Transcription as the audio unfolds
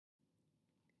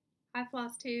Hi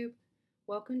Flosstube,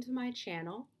 welcome to my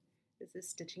channel. This is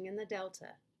Stitching in the Delta.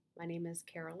 My name is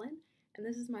Carolyn and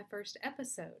this is my first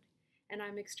episode and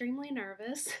I'm extremely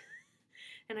nervous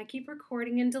and I keep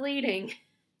recording and deleting.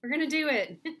 We're gonna do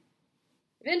it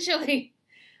eventually.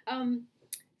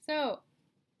 So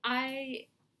I've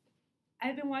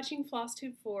been watching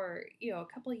Flosstube for a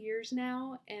couple of years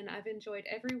now and I've enjoyed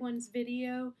everyone's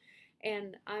video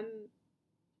and I'm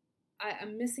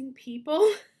missing people.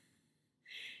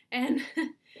 And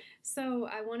so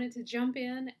I wanted to jump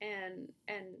in and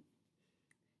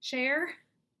share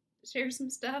some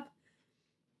stuff.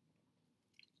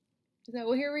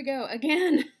 So here we go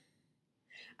again.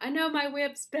 I know my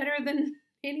WIPS better than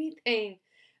anything.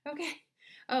 Okay.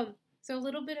 So a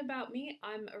little bit about me.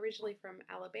 I'm originally from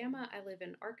Alabama. I live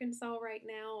in Arkansas right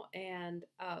now, and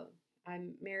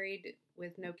I'm married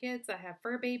with no kids. I have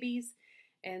fur babies,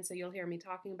 and so you'll hear me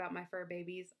talking about my fur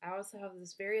babies. I also have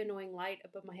this very annoying light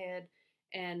above my head,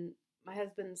 and my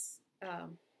husband's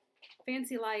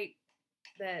fancy light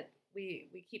that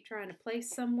we keep trying to place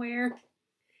somewhere.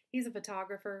 He's a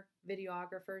photographer,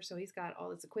 videographer, so he's got all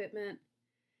this equipment.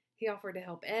 He offered to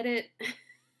help edit.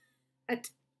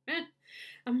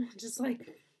 I'm just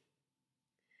like,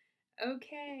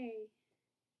 okay,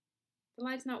 the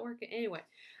light's not working anyway.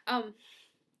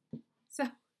 So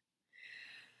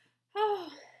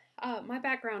my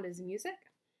background is music.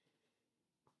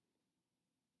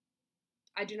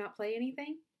 I do not play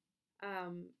anything. I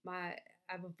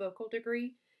have a vocal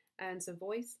degree and so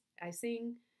voice. I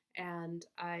sing and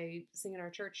I sing at our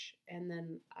church, and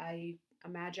then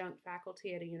I'm adjunct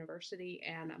faculty at a university,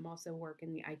 and I'm also work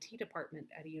in the IT department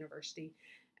at a university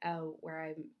where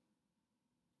I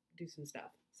do some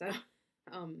stuff. So,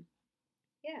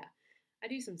 yeah, I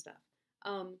do some stuff.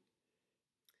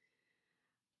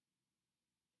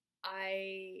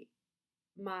 I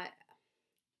my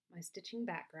my stitching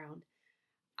background.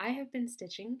 I have been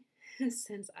stitching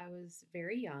since I was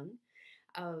very young.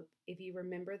 If you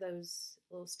remember those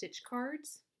little stitch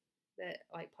cards that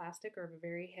like plastic or a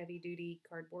very heavy duty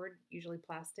cardboard, usually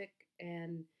plastic,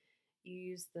 and you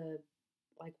use the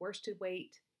like worsted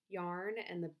weight yarn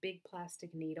and the big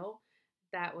plastic needle,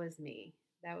 that was me.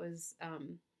 That was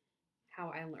how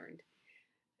I learned.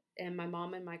 And my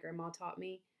mom and my grandma taught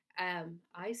me.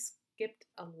 I skipped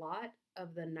a lot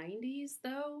of the 90s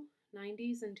though,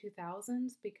 90s and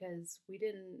 2000s, because we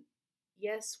didn't,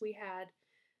 yes, we had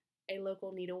a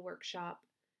local needle workshop.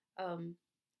 Um,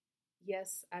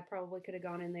 yes, I probably could have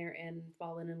gone in there and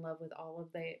fallen in love with all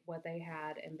of what they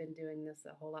had and been doing this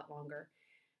a whole lot longer.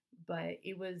 But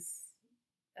it was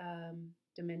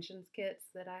dimensions kits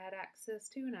that I had access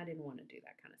to, and I didn't want to do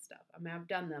that kind of stuff. I mean, I've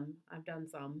done them, I've done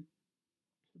some,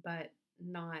 but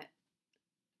not.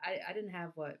 I didn't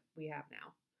have what we have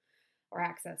now, or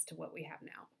access to what we have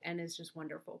now, and it's just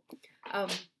wonderful.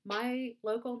 My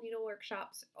local needle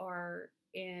workshops are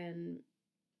in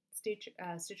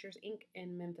Stitchers Inc.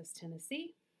 in Memphis,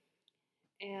 Tennessee,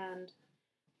 and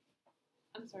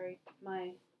I'm sorry,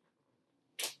 my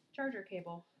charger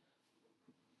cable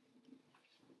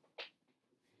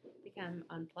became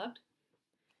unplugged.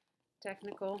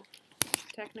 Technical.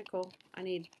 I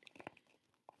need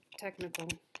technical.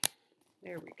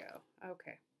 There we go.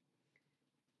 Okay.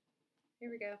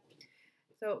 Here we go.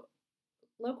 So,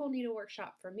 local needle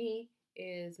workshop for me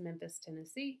is Memphis,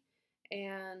 Tennessee,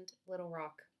 and Little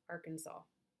Rock, Arkansas,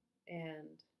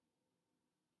 and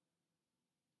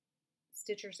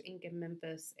Stitchers Inc. in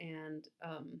Memphis, and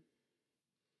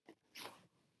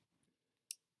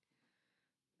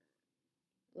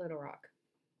Little Rock.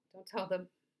 Don't tell them.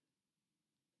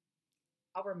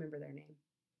 I'll remember their name.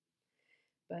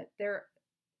 But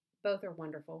both are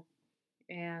wonderful,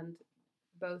 and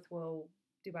both will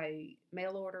do by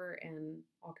mail order and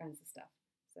all kinds of stuff.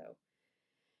 So,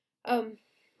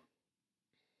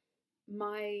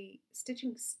 my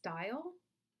stitching style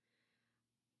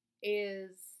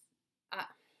is, I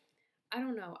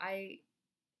don't know.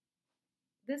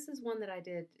 This is one that I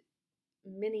did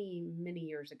many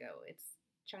years ago. It's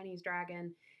Chinese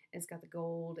dragon. It's got the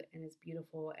gold and it's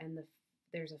beautiful, and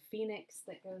there's a phoenix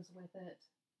that goes with it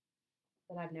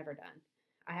that I've never done.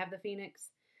 I have the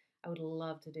phoenix. I would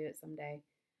love to do it someday.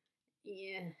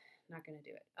 Yeah, not gonna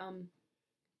do it.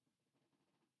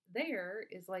 There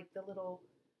is like the little,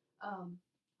 I'm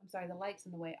sorry, the light's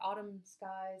in the way. Autumn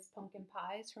Skies Pumpkin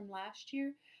Pies from last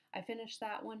year. I finished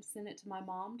that one, sent it to my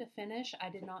mom to finish. I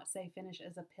did not say finish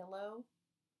as a pillow.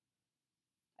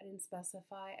 I didn't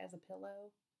specify as a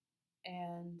pillow.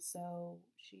 And so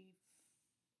she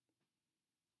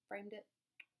framed it,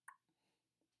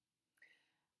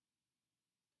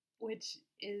 which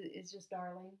is just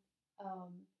darling.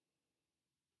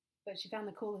 but she found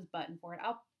the coolest button for it.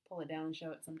 I'll pull it down and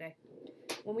show it someday.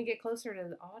 When we get closer to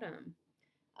the autumn,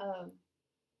 um,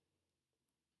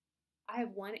 I have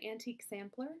one antique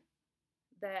sampler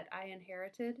that I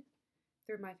inherited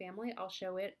through my family. I'll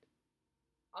show it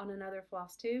on another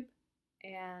Flosstube,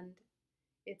 and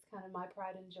it's kind of my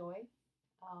pride and joy.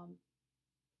 Um,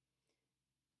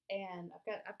 and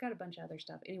I've got a bunch of other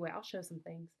stuff. Anyway, I'll show some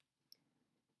things.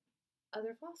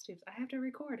 Other Flosstubes. I have to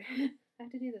record. I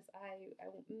have to do this.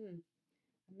 I'm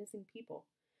missing people.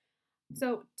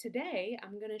 So today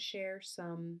I'm going to share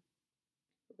some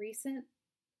recent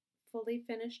fully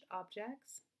finished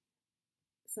objects,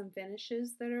 some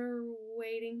finishes that are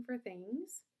waiting for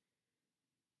things,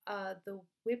 the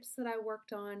WIPS that I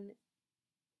worked on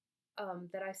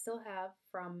that I still have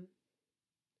from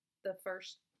the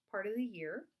first part of the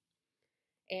year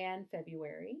and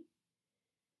February,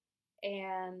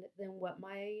 and then what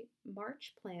my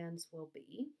March plans will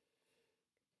be,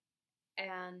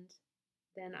 and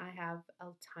then I have a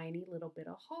tiny little bit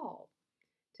of haul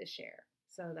to share.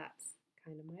 So that's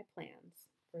kind of my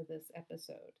plans for this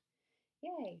episode.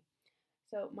 Yay!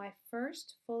 So my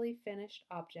first fully finished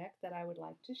object that I would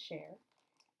like to share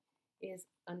is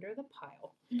under the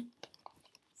pile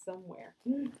somewhere.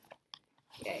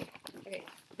 Okay,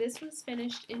 this was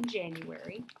finished in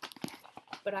January,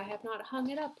 but I have not hung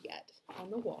it up yet on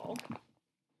the wall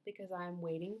because I'm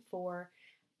waiting for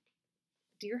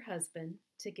dear husband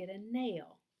to get a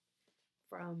nail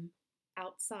from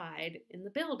outside in the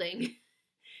building.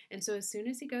 And so as soon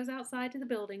as he goes outside to the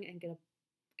building and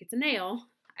gets a nail,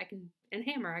 and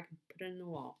hammer, I can put it in the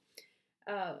wall.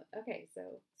 Okay,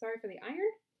 so sorry for the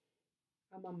iron.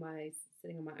 I'm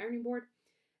sitting on my ironing board.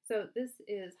 So this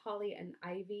is Holly and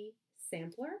Ivy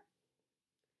sampler.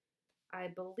 I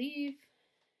believe,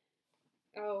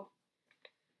 I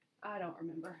don't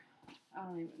remember. I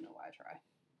don't even know why I try.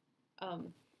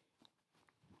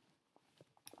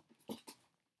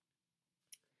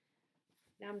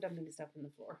 Now I'm dumping stuff on the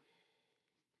floor.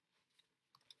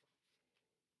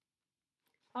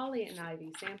 Holly and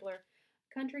Ivy sampler,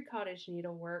 Country Cottage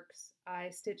Needleworks. I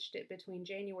stitched it between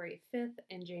January 5th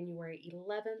and January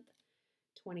 11th,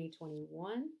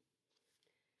 2021.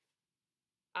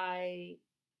 I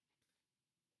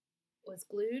was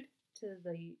glued to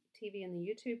the TV and the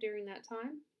YouTube during that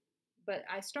time, but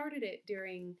I started it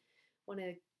during one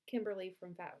of Kimberly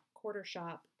from Fat Quarter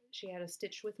Shop. She had a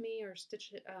Stitch With Me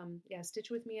Stitch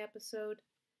With Me episode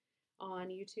on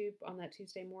YouTube on that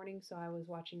Tuesday morning, so I was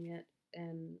watching it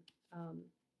and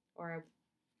I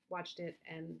watched it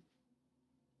and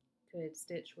could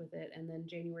stitch with it, and then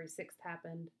January 6th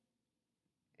happened,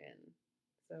 and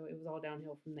so it was all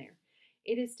downhill from there.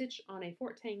 It is stitched on a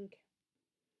 14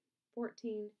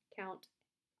 count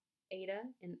Aida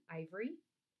in ivory,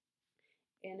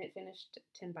 and it finished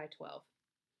 10 by 12.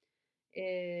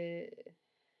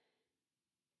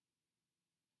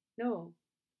 No,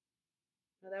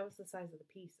 that was the size of the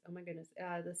piece. Oh my goodness.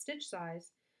 The stitch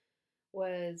size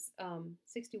was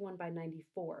 61 by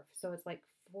 94, so it's like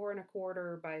 4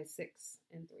 1/4 by 6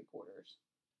 3/4.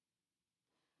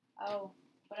 Oh,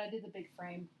 but I did the big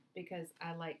frame because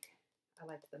I liked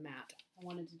the mat. I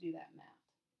wanted to do that mat.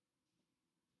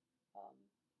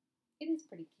 It is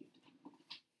pretty cute,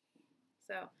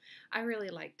 so I really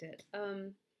liked it.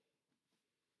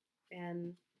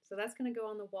 And so that's going to go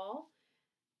on the wall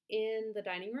in the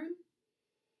dining room.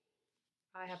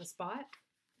 I have a spot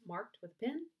marked with a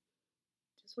pin.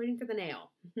 Just waiting for the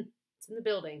nail. It's in the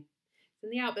building. It's in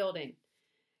the outbuilding.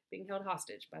 Being held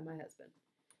hostage by my husband.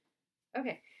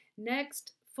 Okay,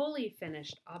 next fully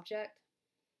finished object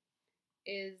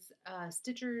is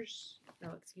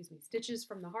Stitches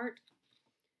from the Heart.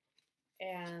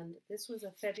 And this was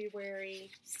a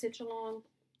February stitch along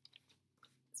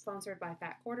sponsored by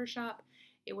Fat Quarter Shop.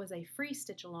 It was a free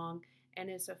stitch along, and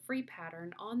it's a free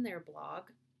pattern on their blog.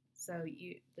 So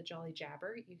the Jolly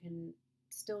Jabber, you can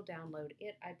still download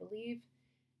it, I believe.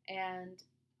 And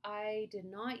I did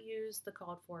not use the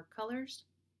called for colors.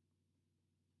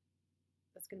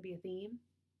 That's going to be a theme.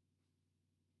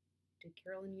 Did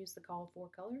Carolyn use the called for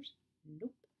colors?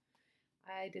 Nope.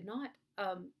 I did not.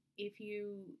 If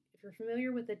you're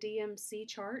familiar with the DMC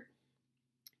chart,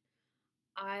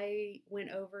 I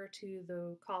went over to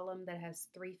the column that has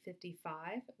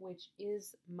 355, which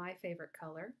is my favorite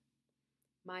color.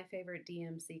 My favorite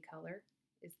DMC color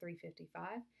is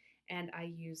 355, and I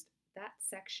used that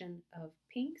section of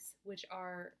pinks, which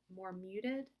are more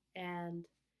muted, and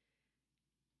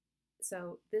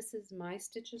so this is my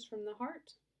Stitches from the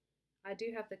Heart. I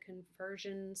do have the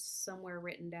conversions somewhere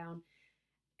written down,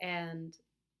 and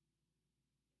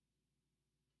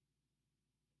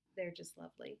they're just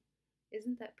lovely.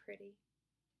 Isn't that pretty?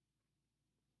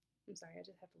 I'm sorry, I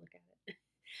just have to look at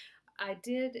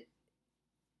it.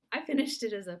 I finished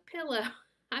it as a pillow.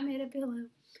 I made a pillow.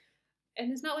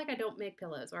 And it's not like I don't make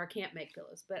pillows or I can't make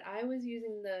pillows, but I was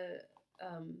using the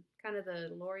kind of the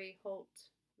Lori Holt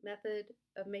method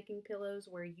of making pillows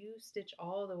where you stitch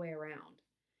all the way around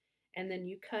and then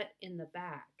you cut in the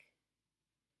back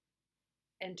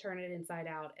and turn it inside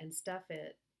out and stuff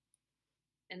it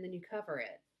and then you cover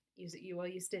it. You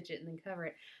stitch it and then cover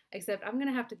it. Except I'm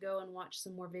gonna have to go and watch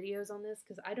some more videos on this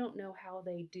because I don't know how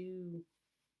they do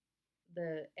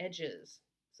the edges.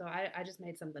 So I just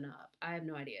made something up. I have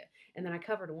no idea. And then I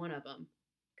covered one of them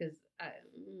because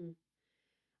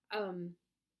um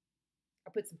I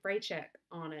put some fray check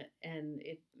on it and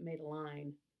it made a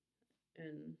line.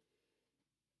 And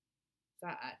so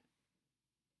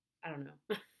I don't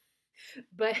know.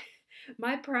 But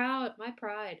my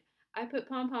pride. I put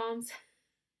pom poms.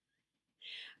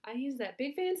 I use that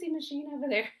big fancy machine over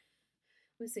there.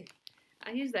 Let's see.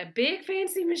 I use that big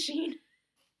fancy machine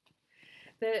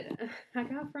that I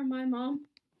got from my mom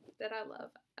that I love.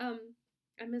 I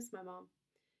miss my mom.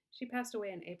 She passed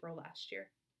away in April last year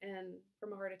and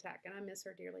from a heart attack, and I miss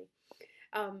her dearly.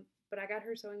 But I got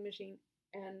her sewing machine,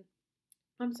 and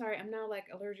I'm sorry, I'm now like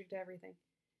allergic to everything.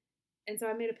 And so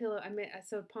I made a pillow. I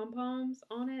sewed pom poms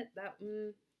on it. That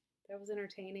was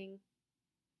entertaining.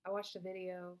 I watched a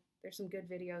video. There's some good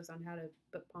videos on how to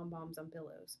put pom poms on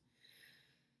pillows,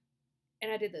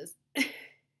 and I did this,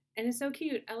 and it's so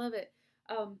cute. I love it.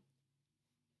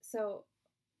 So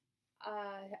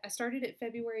I started it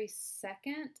February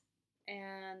 2nd,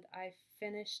 and I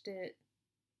finished it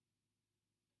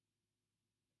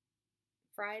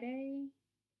Friday,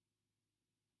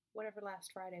 whatever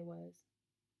last Friday was.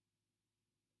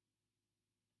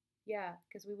 Yeah,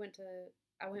 because I went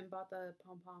and bought the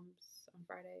pom poms on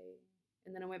Friday,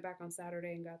 and then I went back on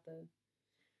Saturday and got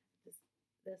this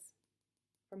this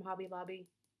from Hobby Lobby.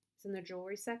 It's in the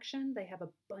jewelry section. They have a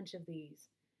bunch of these,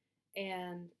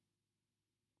 and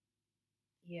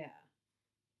yeah,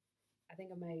 I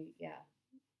think I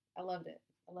loved it.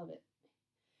 I love it.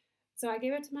 So I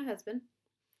gave it to my husband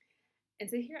and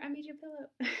said, "Here, I made you a pillow."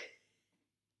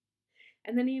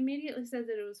 And then he immediately said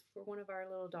that it was for one of our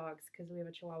little dogs because we have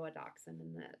a Chihuahua dachshund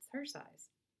and that's her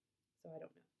size. So I don't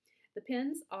know. The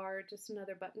pins are just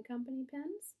another Button Company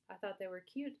pins. I thought they were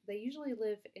cute. They usually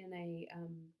live in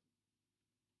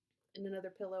another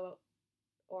pillow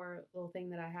or little thing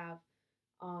that I have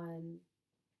on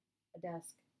a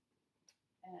desk,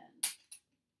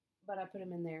 but I put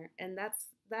them in there, and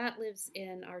that lives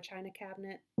in our china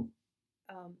cabinet,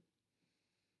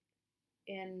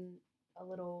 in a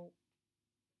little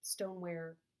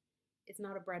stoneware. It's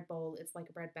not a bread bowl, it's like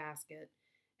a bread basket,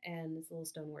 and this little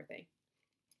stoneware thing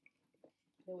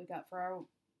that we got for our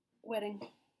wedding,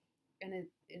 and it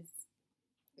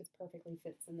perfectly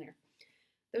fits in there.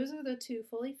 Those are the two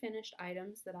fully finished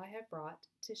items that I have brought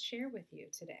to share with you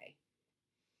today.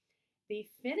 The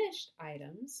finished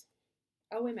items,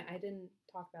 oh wait a minute, I didn't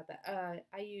talk about that.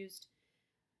 I used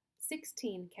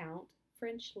 16 count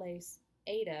French lace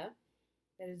Ada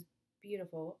that is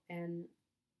beautiful, and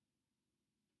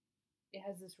it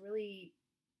has this really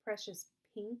precious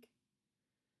pink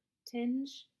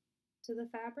tinge to the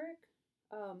fabric.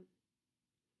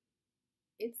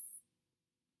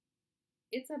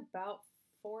 It's about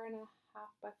 4.5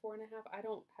 by 4.5. I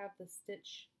don't have the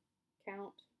stitch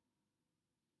count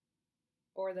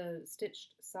or the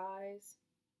stitched size.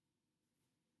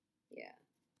 Yeah,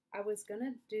 I was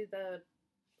gonna do the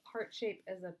heart shape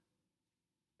as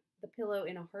the pillow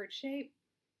in a heart shape,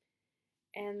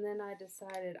 and then I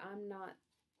decided I'm not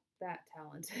that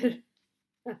talented.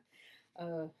 I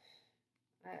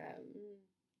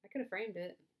could have framed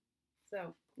it.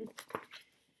 So,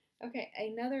 okay,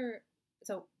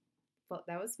 so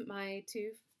that was my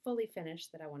two fully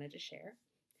finished that I wanted to share.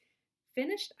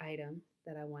 Finished item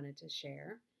that I wanted to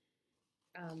share.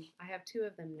 I have two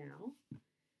of them now.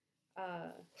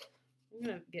 I'm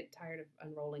going to get tired of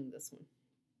unrolling this one.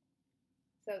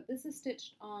 So this is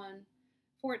stitched on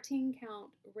 14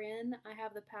 count Ren. I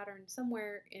have the pattern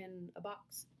somewhere in a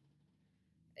box.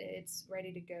 It's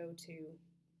ready to go to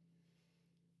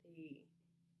the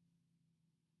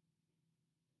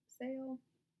sale.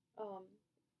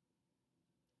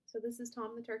 So this is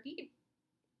Tom the Turkey.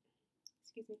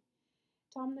 Excuse me.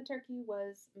 Tom the Turkey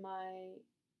was my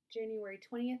January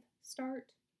 20th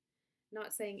start.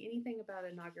 Not saying anything about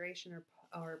inauguration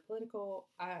or political.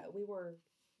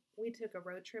 We took a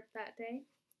road trip that day,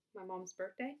 my mom's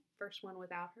birthday, first one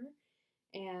without her,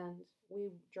 and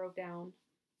we drove down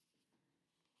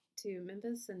to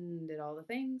Memphis and did all the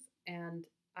things, and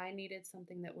I needed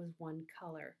something that was one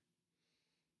color.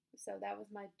 So that was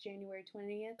my January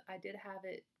 20th. I did have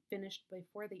it finished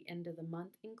before the end of the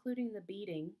month, including the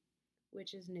beading,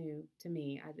 which is new to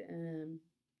me.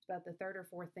 It's about the third or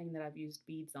fourth thing that I've used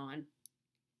beads on.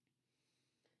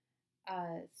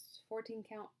 It's 14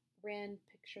 count Ren.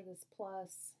 Picture this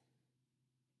plus.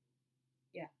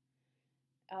 Yeah.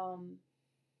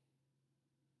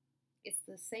 It's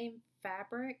the same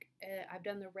fabric. I've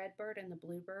done the red bird and the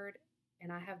blue bird,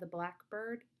 and I have the black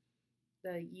bird,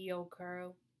 the Yeo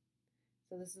Kuro.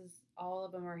 So this is, all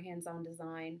of them are hands-on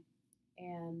design,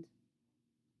 and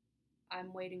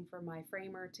I'm waiting for my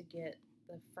framer to get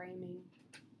the framing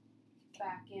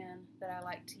back in that I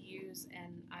like to use,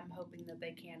 and I'm hoping that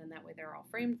they can, and that way they're all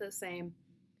framed the same.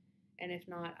 And if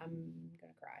not, I'm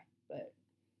gonna cry, but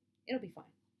it'll be fine.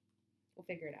 We'll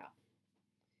figure it out.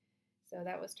 So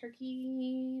that was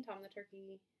turkey, Tom the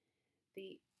turkey.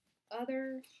 The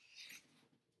other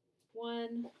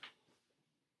one,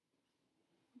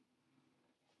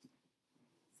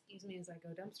 excuse me as I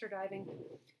go dumpster diving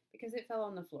because it fell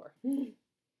on the floor,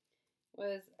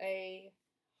 was a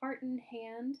heart and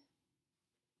hand,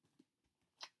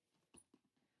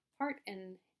 heart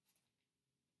and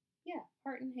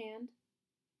hand.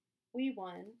 We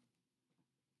won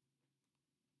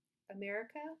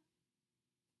America.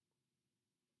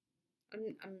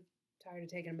 I'm tired of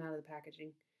taking them out of the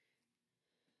packaging.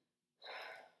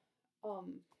 Here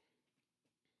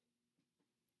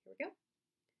we go.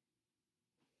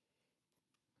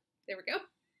 There we go.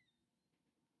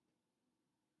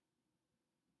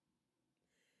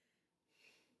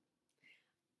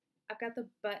 I've got the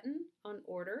button on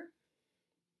order.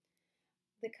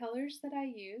 The colors that I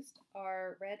used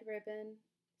are red ribbon,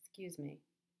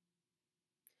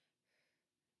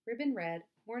 ribbon red,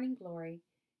 morning glory,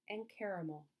 and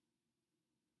caramel.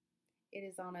 It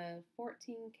is on a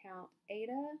 14 count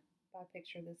Ada by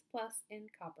Picture This Plus in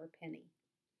copper penny.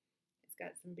 It's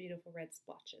got some beautiful red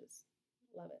splotches.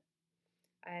 Love it.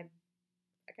 I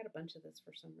got a bunch of this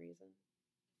for some reason.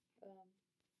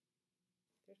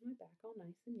 There's my back all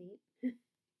nice and neat.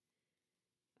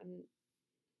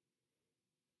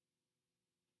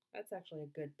 That's actually a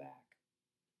good back.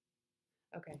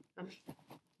 Okay, I'm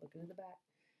looking at the back.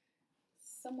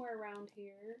 Somewhere around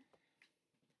here.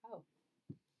 Oh.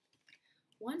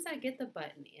 Once I get the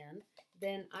button in,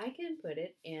 then I can put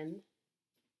it in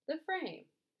the frame.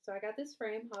 So I got this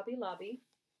frame, Hobby Lobby,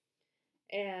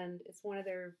 and it's one of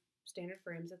their standard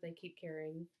frames that they keep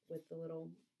carrying with the little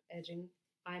edging.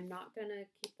 I'm not gonna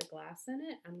keep the glass in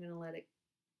it. I'm gonna let it,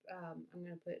 I'm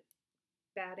gonna put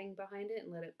batting behind it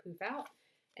and let it poof out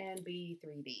and be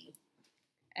 3D.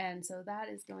 And so that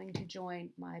is going to join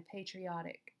my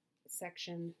patriotic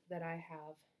section that I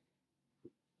have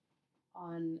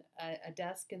on a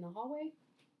desk in the hallway,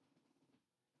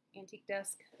 antique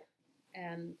desk,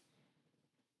 and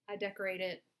I decorate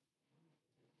it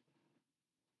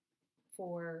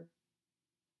for,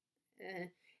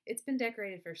 it's been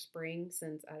decorated for spring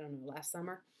since, I don't know, last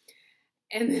summer.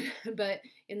 And then, but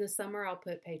in the summer I'll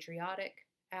put patriotic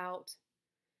out,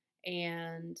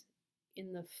 and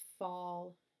in the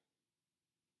fall,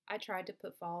 I tried to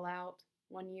put fall out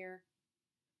one year,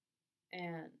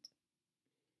 and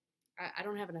I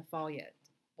don't have enough fall yet.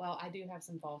 Well, I do have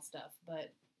some fall stuff,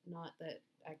 but not that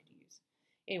I could use.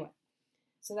 Anyway,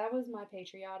 so that was my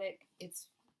patriotic. It's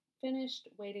finished,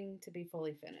 waiting to be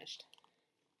fully finished.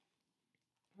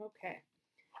 Okay,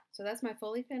 so that's my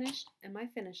fully finished and my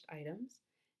finished items.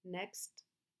 Next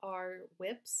are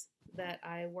WIPS that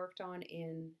I worked on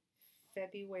in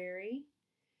February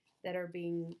that are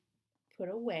being put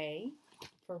away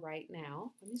for right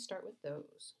now. Let me start with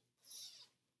those.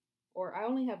 Or I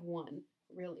only have one,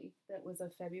 really, that was a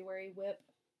February WIP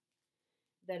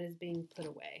that is being put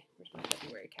away. Where's my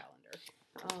February calendar?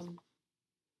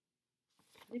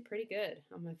 I did pretty good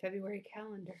on my February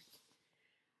calendar.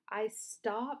 I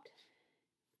stopped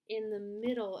in the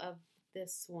middle of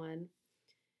this one.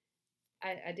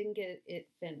 I didn't get it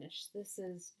finished. This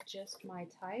is Just My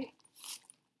Type,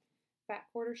 Fat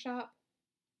Quarter Shop.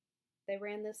 They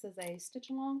ran this as a stitch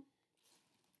along.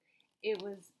 It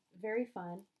was very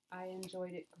fun. I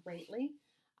enjoyed it greatly.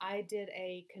 I did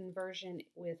a conversion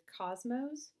with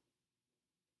Cosmos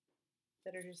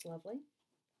that are just lovely.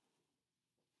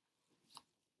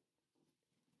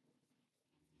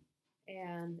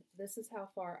 And this is how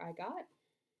far I got.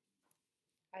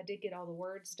 I did get all the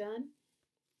words done.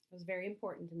 It was very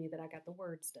important to me that I got the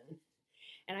words done.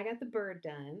 And I got the bird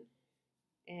done.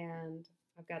 And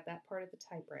I've got that part of the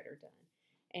typewriter done.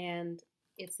 And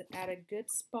it's at a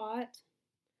good spot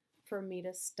for me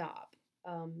to stop.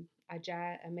 I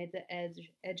made the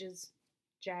edges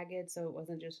jagged so it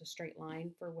wasn't just a straight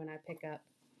line for when I pick up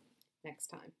next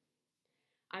time.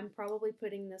 I'm probably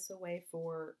putting this away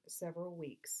for several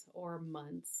weeks or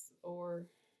months or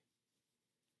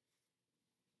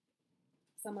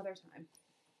some other time.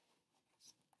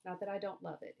 Not that I don't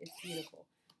love it. It's beautiful.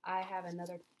 I have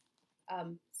another,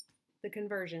 um, the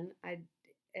conversion,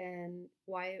 and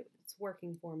why it's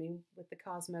working for me with the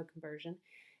Cosmo conversion.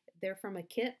 They're from a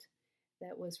kit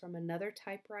that was from another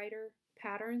typewriter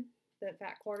pattern that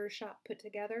Fat Quarter Shop put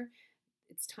together.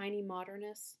 It's Tiny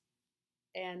Modernist,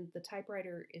 and the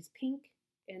typewriter is pink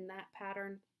in that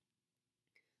pattern.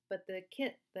 But the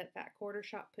kit that Fat Quarter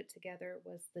Shop put together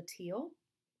was the teal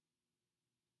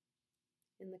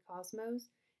in the Cosmos,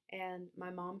 and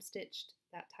my mom stitched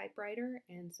that typewriter,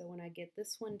 and so when I get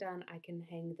this one done, I can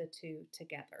hang the two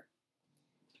together,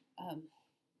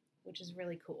 which is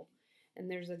really cool. And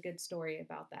there's a good story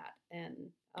about that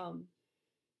and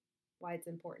why it's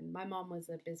important. My mom was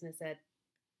a business ed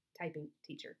typing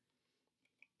teacher,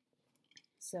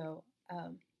 so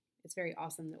it's very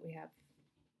awesome that we have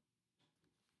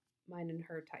mine and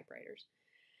her typewriters.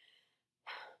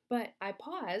 But I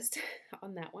paused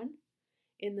on that one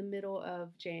in the middle of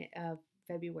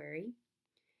February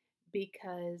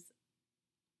because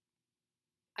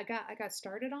I got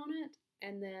started on it,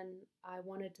 and then I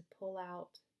wanted to pull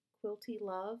out Quilty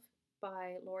Love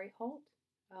by Lori Holt,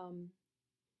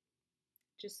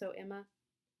 just so Emma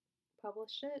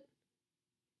published it,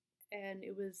 and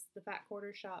it was the Fat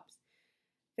Quarter Shop's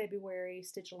February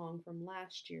stitch along from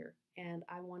last year, and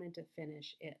I wanted to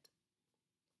finish it.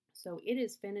 So it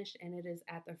is finished, and it is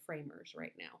at the framers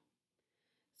right now.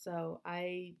 So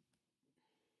I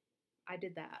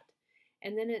did that,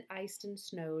 and then it iced and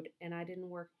snowed, and I didn't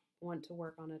want to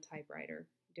work on a typewriter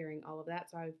during all of that,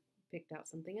 so I picked out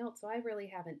something else. So I really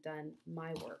haven't done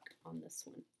my work on this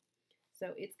one.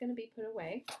 So it's going to be put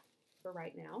away for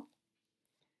right now,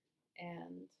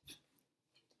 and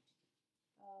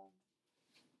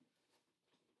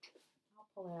I'll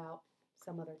pull it out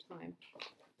some other time.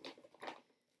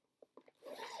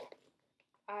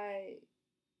 I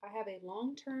have a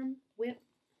long-term WIP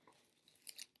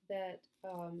that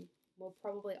will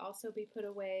probably also be put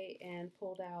away and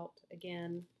pulled out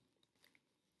again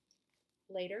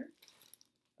later,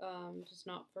 just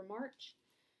not for March.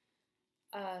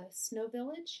 Snow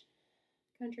Village,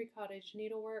 Country Cottage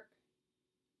Needlework.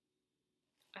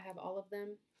 I have all of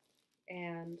them,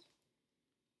 and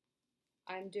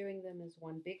I'm doing them as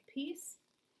one big piece.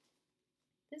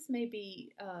 This may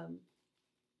be, I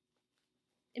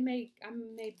may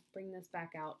bring this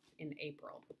back out in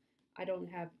April. I don't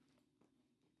have,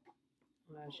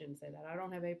 well, I shouldn't say that. I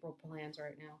don't have April plans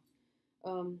right now.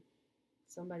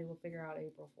 Somebody will figure out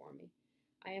April for me.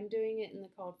 I am doing it in the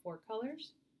called for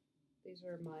colors. These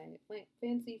are my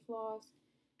fancy floss,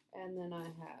 and then I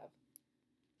have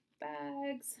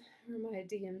bags for my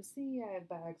DMC. I have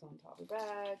bags on top of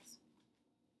bags.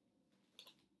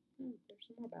 There's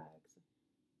some more bags.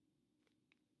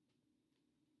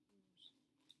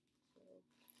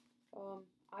 So,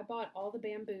 I bought all the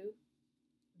bamboo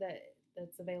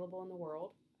that's available in the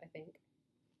world, I think.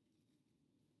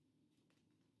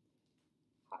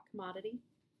 Hot commodity.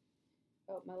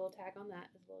 Oh, my little tag on that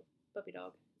is a little puppy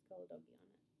dog. It's got a doggy on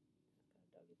it. It's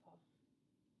got a doggy paw.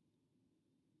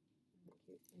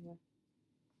 Cute. Anyway.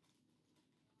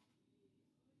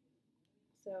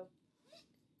 So,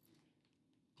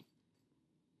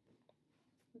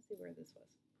 let's see where this was.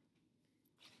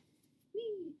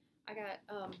 Whee! I got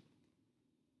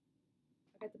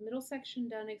the middle section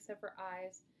done except for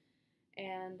eyes,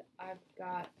 and I've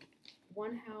got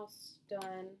one house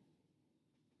done,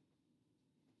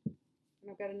 and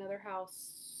I've got another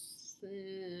house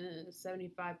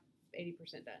 75,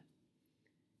 80%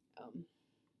 done.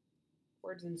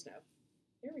 Words in snow.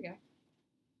 There we go.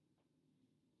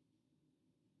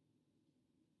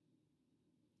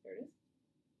 There it is.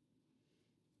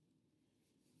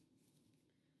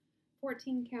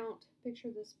 14 count, picture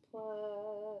this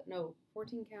plus, no,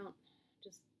 14 count,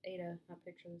 just Ada, not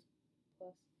picture this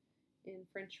plus, in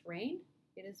French Rain.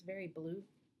 It is very blue.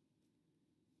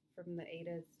 From the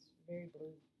Ada, it's very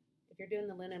blue. If you're doing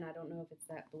the linen, I don't know if it's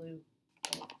that blue,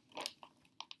 but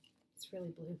it's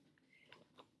really blue,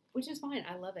 which is fine.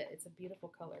 I love it. It's a beautiful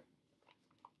color.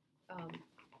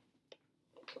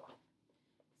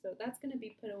 So that's going to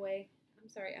be put away. I'm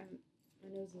sorry, my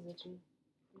nose is itching.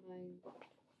 My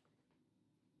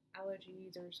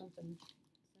allergies or something,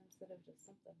 instead of just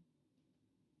something.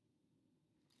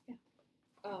 Yeah.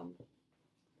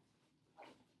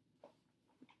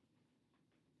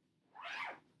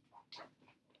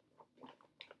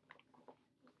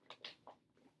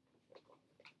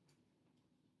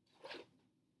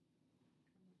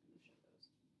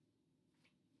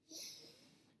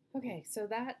 Okay, so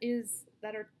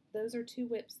those are two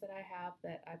WIPs that I have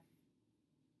that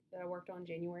I worked on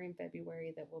January and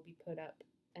February that will be put up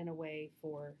and away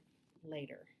for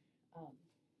later. So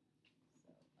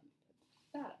let me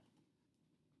put that up.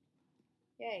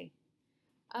 Yay.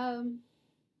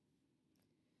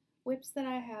 WIPs that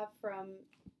I have from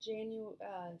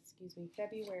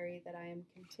February that I am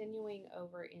continuing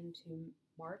over into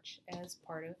March as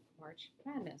part of March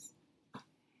Madness.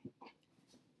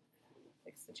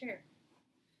 Fix the chair.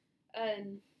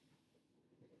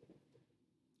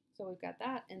 So we've got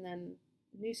that, and then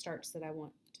new starts that I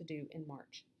want to do in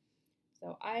March.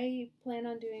 So I plan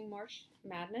on doing March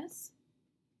Madness.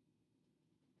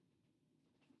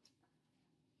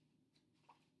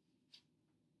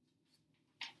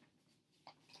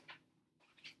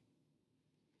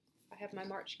 I have my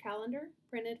March calendar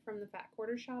printed from the Fat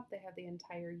Quarter Shop. They have the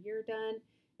entire year done.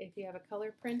 If you have a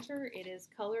color printer, it is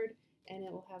colored and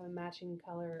it will have a matching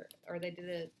color, or they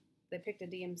picked a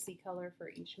DMC color for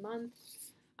each month.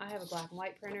 I have a black and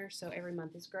white printer, so every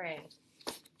month is gray.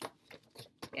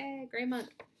 Yay, gray month.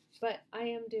 But I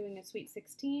am doing a Sweet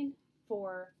 16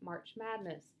 for March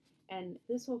Madness, and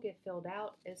this will get filled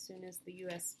out as soon as the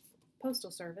U.S.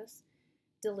 Postal Service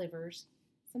delivers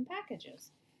some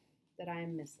packages that I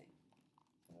am missing.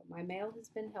 So my mail has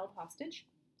been held hostage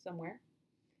somewhere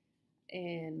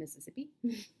in Mississippi,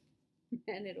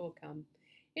 and it'll come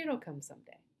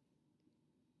someday.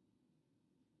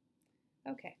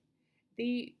 Okay,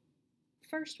 the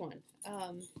first one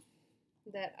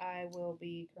that I will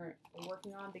be currently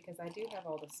working on, because I do have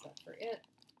all the stuff for it,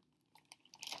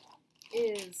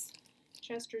 is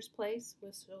Chester's Place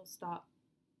Whistle Stop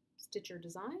Stitcher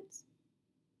Designs.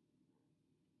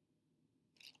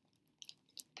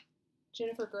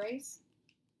 Jennifer Grace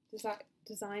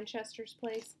designed Chester's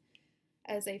Place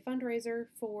as a fundraiser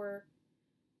for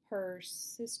her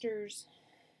sister's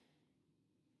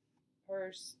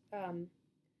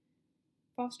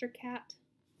foster cat,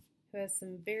 who has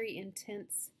some very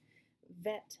intense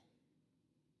vet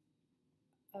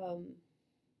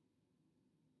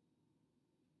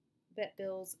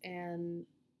bills and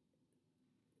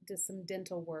just some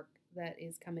dental work that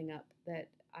is coming up that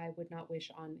I would not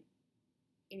wish on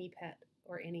any pet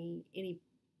or anything,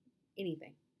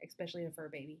 especially a fur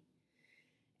baby.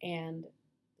 And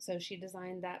so she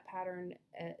designed that pattern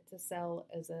to sell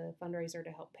as a fundraiser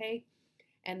to help pay.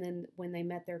 And then when they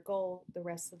met their goal, the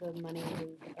rest of the money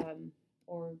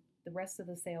or the rest of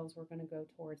the sales were going to go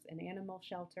towards an animal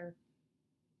shelter.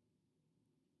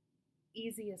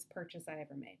 Easiest purchase I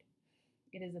ever made.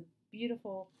 It is a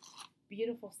beautiful,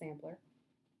 beautiful sampler.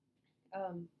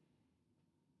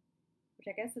 Which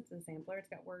I guess it's a sampler. It's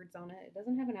got words on it. It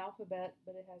doesn't have an alphabet,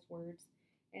 but it has words.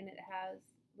 And it has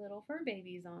little fur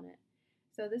babies on it.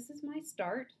 So this is my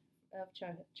start of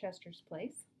Chester's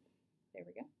Place. There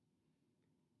we go.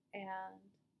 And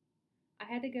I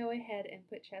had to go ahead and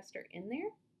put Chester in there.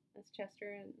 That's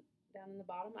Chester down in the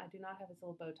bottom. I do not have his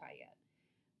little bow tie yet.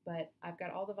 But I've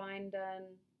got all the vine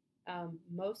done.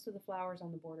 Most of the flowers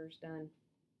on the border's done.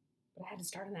 But I had to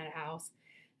start in that house.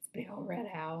 It's a big old red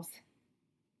house.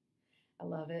 I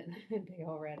love it. Big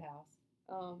old red house.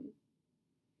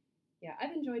 Yeah,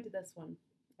 I've enjoyed this one.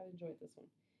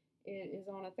 It is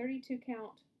on a 32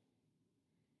 count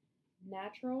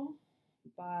natural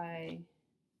by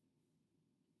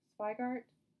Zweigart.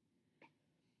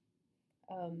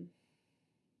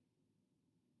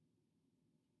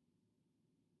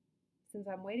 Since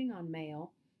I'm waiting on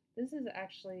mail, this is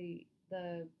actually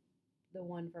the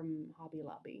one from Hobby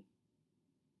Lobby.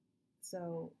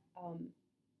 So,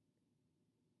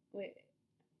 which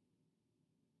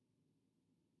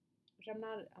I'm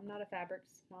not a fabric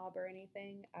snob or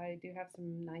anything. I do have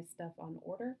some nice stuff on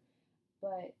order,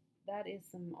 but that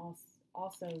is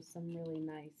also some really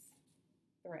nice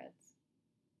threads.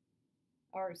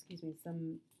 Or excuse me,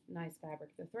 some nice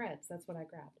fabric. The threads, that's what I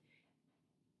grabbed.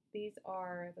 These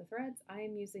are the threads. I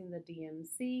am using the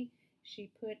DMC she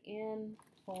put in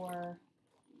for,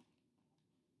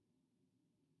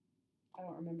 I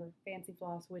don't remember, Fancy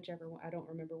Floss, whichever one, I don't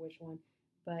remember which one,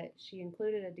 but she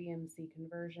included a DMC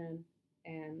conversion,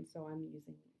 and so I'm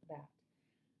using that.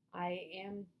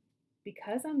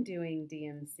 Because I'm doing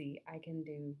DMC, I can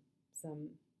do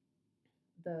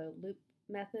the loop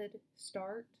method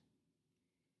start,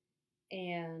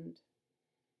 and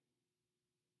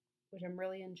which I'm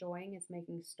really enjoying is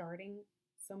making starting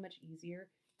so much easier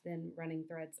than running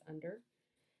threads under.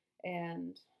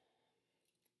 And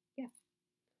yeah.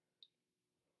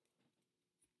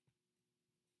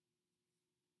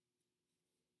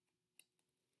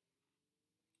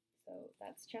 So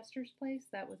that's Chester's Place.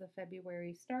 That was a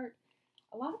February start.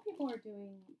 A lot of people are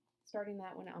doing starting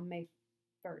that one on May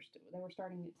 1st. They were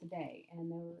starting it today,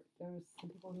 and there was some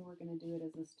people who were going to do it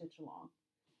as a stitch along.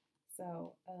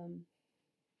 So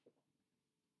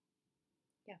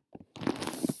yeah,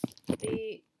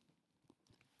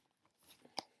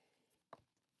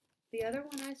 the other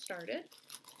one I started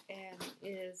and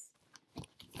is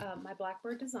my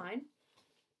Blackbird design,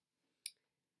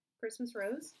 Christmas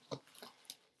Rose.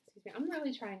 Excuse me. I'm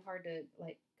really trying hard to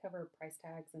like cover price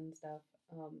tags and stuff,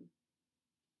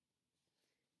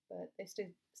 but they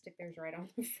stick theirs right on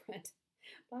the front.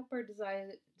 Blackbird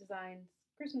designs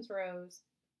Christmas Rose.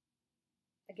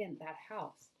 Again, that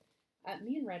house.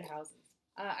 Me and red houses.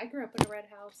 I grew up in a red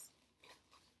house.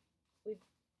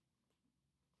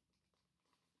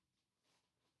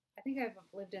 I think I've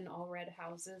lived in all red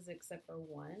houses except for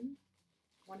one.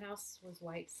 One house was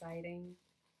white siding,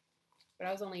 but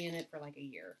I was only in it for like a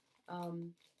year. Yeah,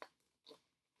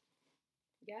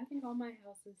 I think all my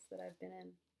houses that I've been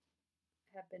in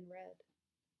have been red.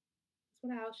 That's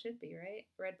what a house should be, right?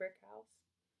 Red brick house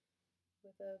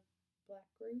with a black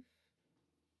roof.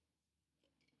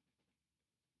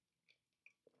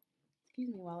 Excuse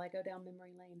me while I go down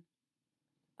memory lane.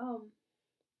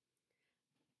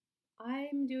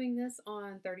 I'm doing this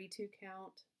on 32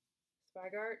 count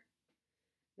Spygart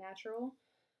natural,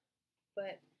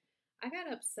 but I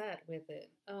got upset with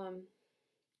it. I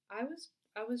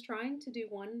was trying to do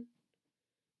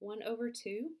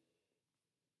 1/2,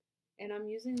 and I'm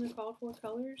using the called for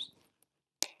colors.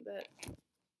 But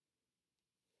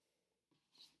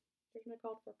there's my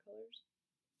called for colors.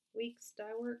 WIPS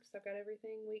Dye Works. I've got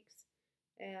everything WIPS,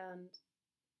 and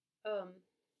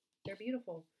they're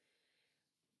beautiful.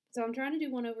 So I'm trying to do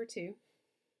 1/2,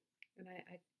 and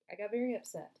I got very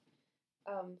upset.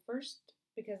 First,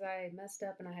 because I messed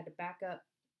up and I had to back up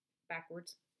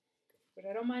backwards, which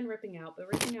I don't mind ripping out, but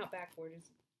ripping out backward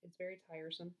is very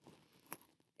tiresome.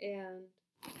 And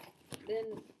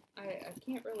then I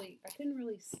couldn't really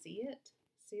see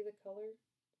the color,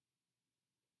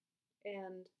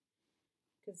 and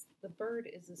because the bird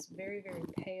is this very, very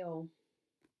pale.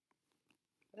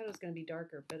 I thought it was going to be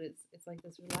darker, but it's like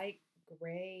this light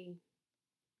gray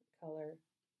color,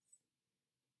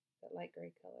 that light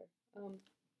gray color.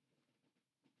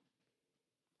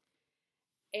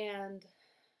 And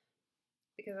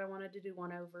because I wanted to do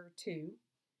 1/2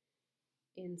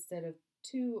 instead of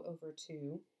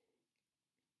 2/2,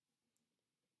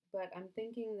 but I'm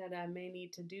thinking that I may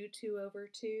need to do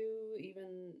 2/2,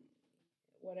 even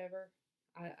whatever.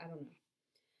 I don't know.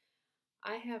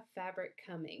 I have fabric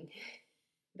coming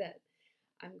that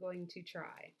I'm going to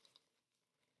try.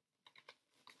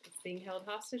 It's being held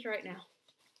hostage right now.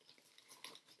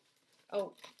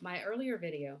 Oh, my earlier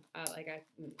video,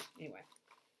 anyway.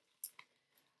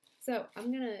 So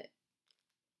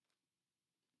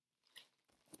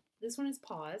this one is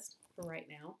paused for right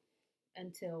now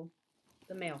until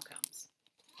the mail comes.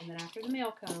 And then after the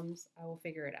mail comes, I will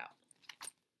figure it out.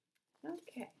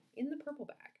 Okay, in the purple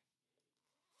bag.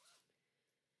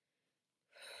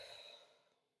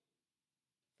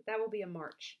 But that will be a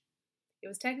March. It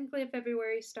was technically a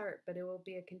February start, but it will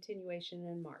be a continuation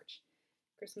in March.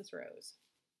 Christmas Rose.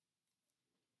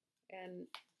 And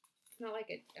it's not like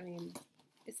it,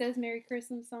 it says Merry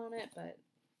Christmas on it, but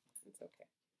it's okay.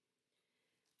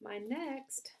 My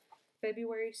next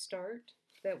February start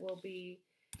that will be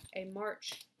a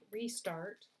March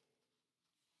restart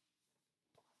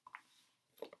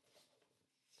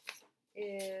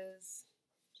it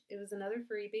was another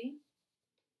freebie.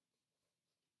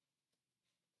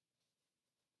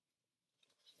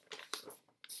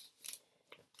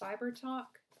 Fiber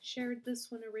Talk shared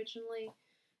this one originally,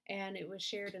 and it was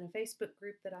shared in a Facebook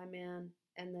group that I'm in,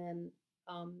 and then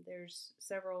there's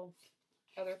several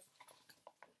other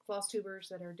Flosstubers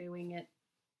that are doing it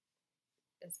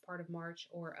as part of March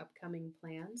or upcoming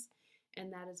plans,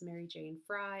 and that is Mary Jane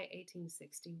Fry,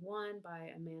 1861,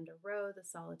 by Amanda Rowe, the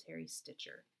Solitary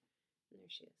Stitcher. And there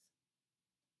she is.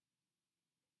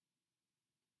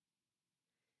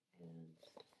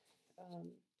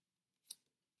 And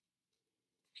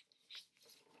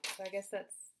so I guess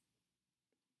that's,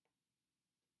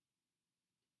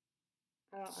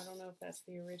 I don't know if that's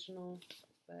the original,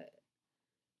 but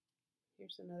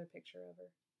here's another picture of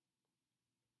her.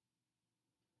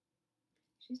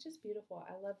 She's just beautiful.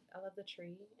 I love the tree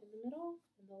in the middle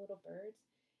and the little birds.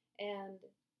 And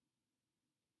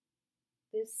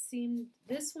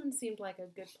this one seemed like a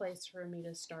good place for me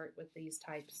to start with these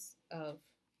types of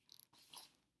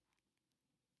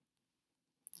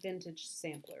vintage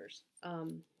samplers.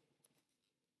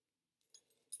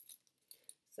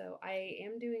 So I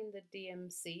am doing the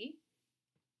DMC.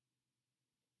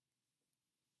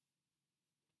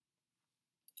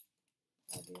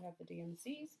 I do have the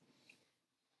DMCs.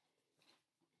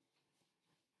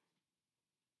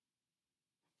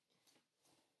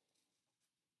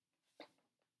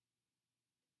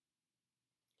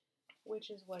 Which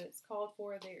is what it's called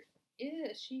for.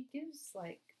 She gives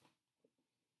like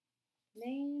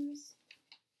names.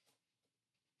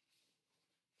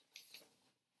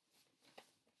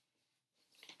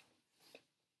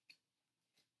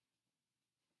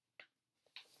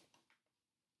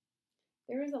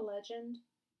 There is a legend.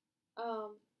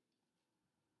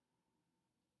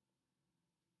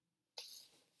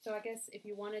 So I guess if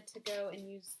you wanted to go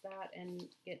and use that and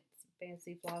get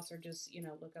fancy floss or just, you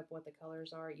know, look up what the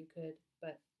colors are, you could,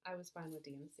 but I was fine with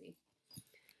DMC.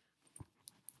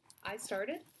 I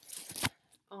started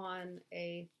on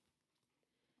and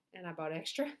I bought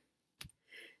extra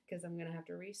because I'm going to have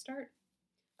to restart.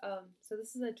 So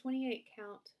this is a 28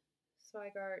 count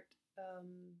Zweigart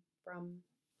from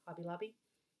Hobby Lobby,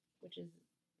 which is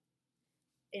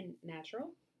in natural.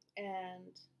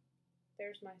 And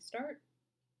there's my start.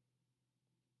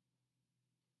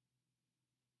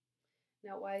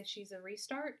 Now, why she's a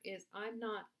restart is I'm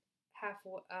not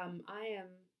halfway. I am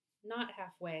not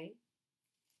halfway.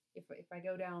 If I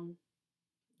go down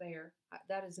there,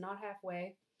 that is not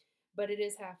halfway, but it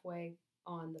is halfway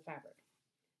on the fabric.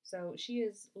 So she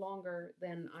is longer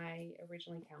than I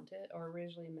originally counted or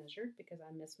originally measured because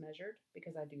I mismeasured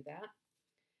because I do that.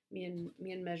 Me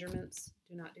and measurements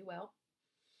do not do well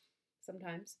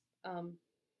sometimes.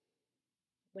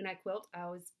 When I quilt, I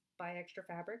always buy extra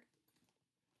fabric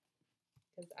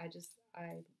because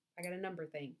I got a number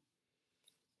thing.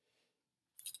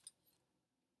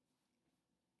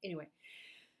 Anyway,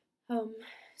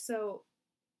 so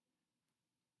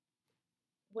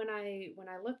when I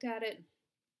looked at it,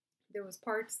 there was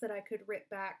parts that I could rip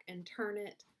back and turn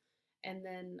it, and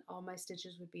then all my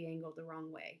stitches would be angled the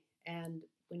wrong way. And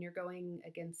when you're going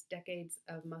against decades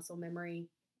of muscle memory,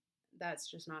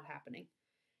 that's just not happening.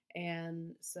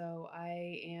 And so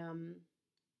I've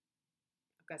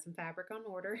got some fabric on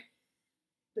order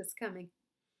that's coming.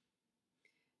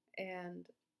 And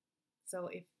so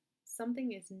if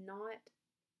something is not,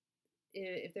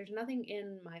 if there's nothing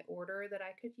in my order that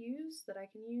I can use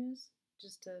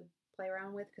just to play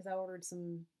around with, because I ordered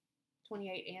some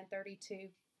 28 and 32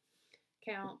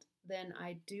 count, then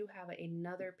I do have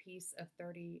another piece of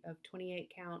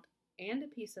 28 count and a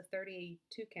piece of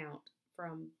 32 count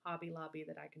from Hobby Lobby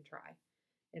that I can try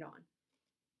it on.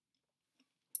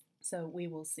 So we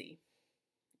will see.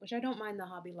 Which I don't mind the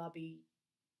Hobby Lobby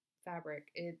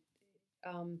fabric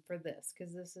for this,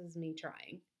 because this is me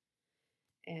trying.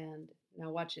 And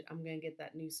now watch it. I'm gonna get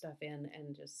that new stuff in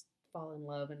and just fall in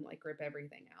love and like rip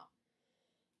everything out.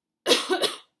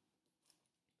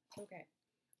 Okay,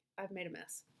 I've made a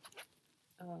mess.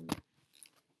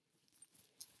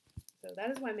 So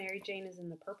that is why Mary Jane is in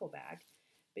the purple bag,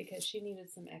 because she needed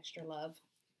some extra love,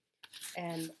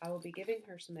 and I will be giving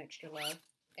her some extra love.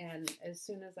 And as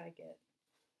soon as I get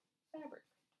fabric.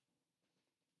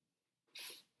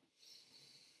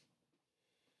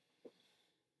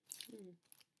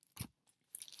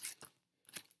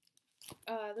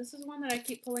 This is one that I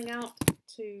keep pulling out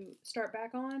to start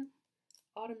back on.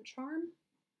 Autumn Charm.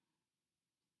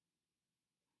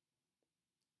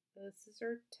 The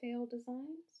scissor tail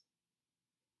designs.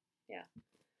 Yeah.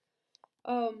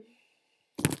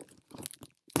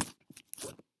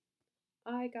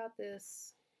 I got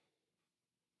this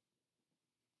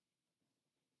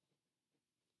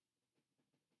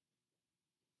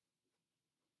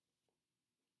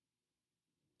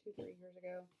 2-3 years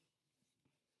ago.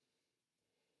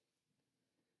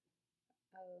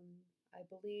 I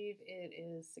believe it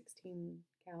is 16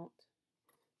 count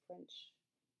French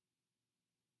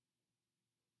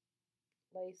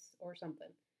lace or something.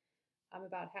 I'm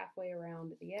about halfway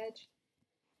around the edge.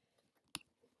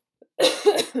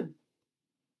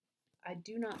 I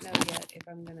do not know yet if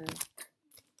I'm going to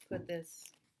put this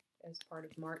as part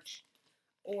of March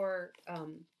or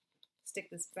stick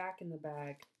this back in the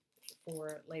bag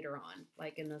for later on,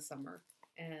 like in the summer.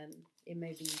 And it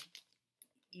may be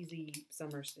easy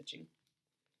summer stitching.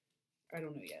 I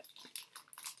don't know yet.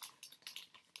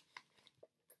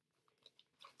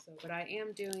 So, but I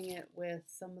am doing it with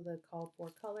some of the called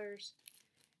for colors,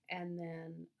 and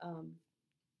then,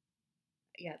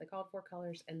 yeah, the called for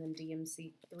colors, and then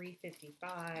DMC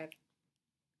 355,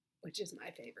 which is my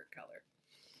favorite color.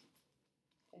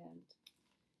 And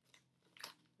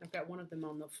I've got one of them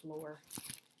on the floor.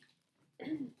 I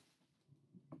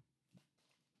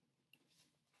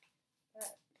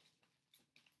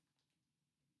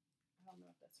don't know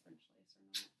if that's French lace or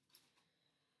not.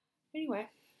 Anyway,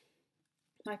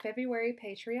 my February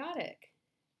Patriotic.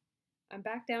 I'm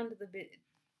back down to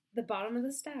the bottom of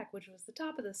the stack, which was the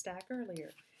top of the stack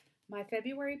earlier. My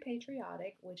February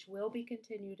Patriotic, which will be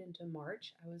continued into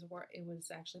March. It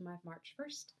was actually my March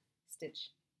 1st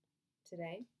stitch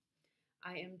today.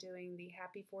 I am doing the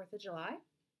Happy 4th of July,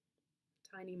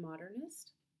 Tiny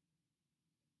Modernist.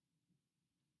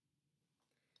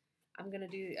 I'm going to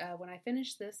do, when I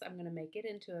finish this, I'm going to make it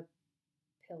into a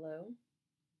pillow.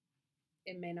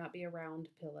 It may not be a round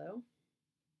pillow.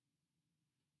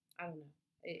 I don't know.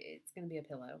 It's going to be a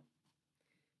pillow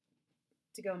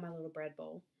to go in my little bread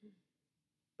bowl,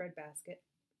 bread basket.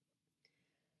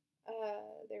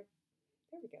 There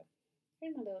we go.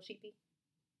 Here's my little sheepy.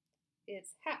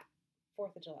 It's Happy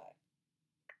 4th of July.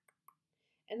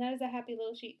 And that is a happy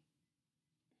little sheep.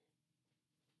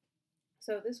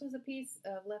 So this was a piece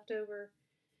of leftover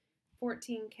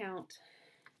 14 count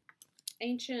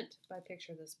Ancient by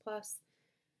Picture This Plus.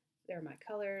 There are my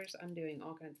colors. I'm doing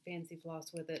all kinds of fancy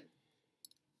floss with it.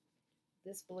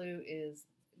 This blue is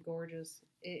gorgeous.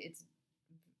 It's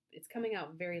coming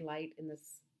out very light in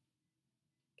this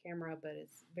camera, but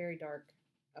it's very dark.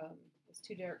 It's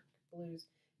two dark blues,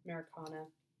 Americana,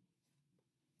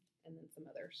 and then some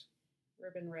others.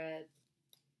 Ribbon Red,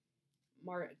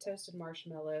 Toasted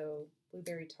Marshmallow,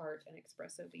 Blueberry Tart, and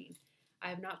Espresso Bean. I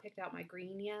have not picked out my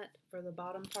green yet for the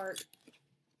bottom part,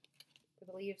 for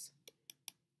the leaves.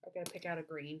 I've got to pick out a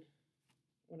green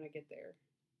when I get there.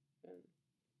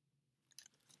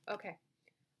 Okay.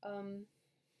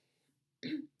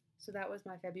 So that was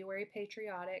my February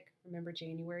Patriotic. Remember,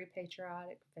 January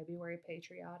Patriotic, February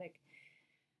Patriotic.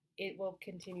 It will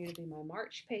continue to be my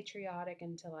March Patriotic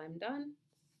until I'm done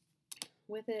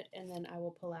with it, and then I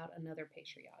will pull out another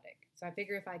Patriotic. So I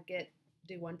figure if I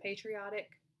do one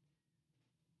Patriotic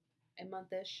a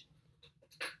month-ish,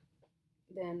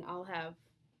 then I'll have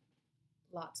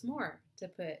lots more to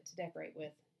decorate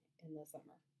with in the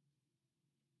summer.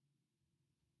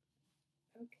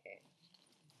 Okay.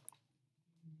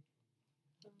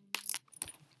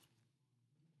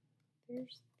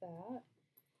 There's that.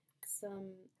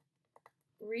 Some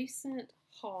recent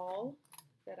haul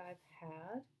that I've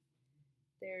had.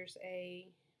 There's a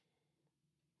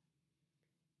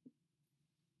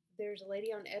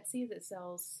lady on Etsy that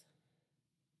sells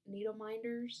needle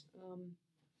minders.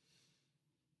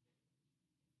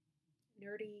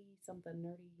 Nerdy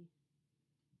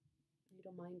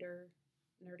needle minder,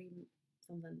 nerdy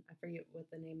something. I forget what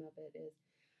the name of it is.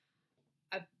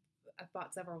 I've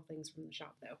bought several things from the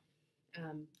shop though,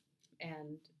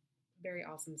 and very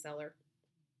awesome seller.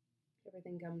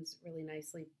 Everything comes really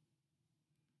nicely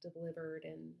delivered,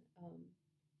 and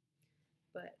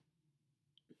but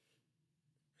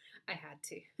I had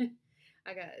to.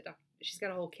 She's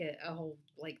got a whole kit, a whole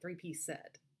like 3-piece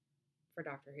set for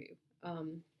Doctor Who.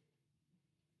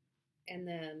 And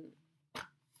then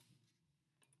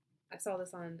I saw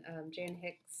this on Jan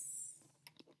Hicks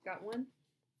got one,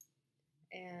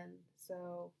 and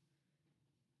so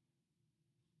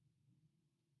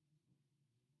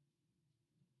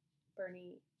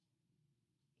Bernie.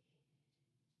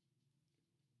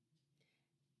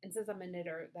 And since I'm a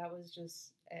knitter, that was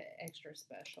just extra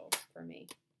special for me.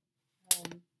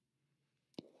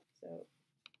 So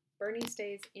Bernie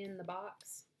stays in the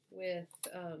box with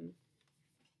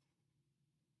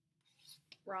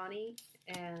Ronnie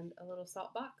and a little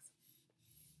salt box.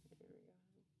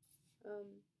 There we go.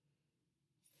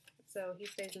 So he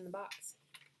stays in the box.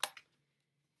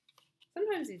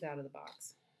 Sometimes he's out of the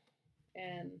box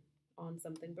and on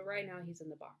something, but right now he's in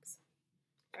the box.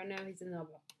 Right now he's in the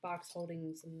box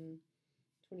holding some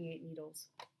 28 needles.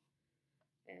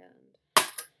 And,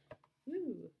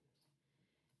 ooh,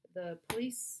 the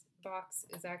police box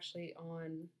is actually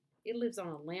on, it lives on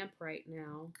a lamp right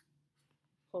now,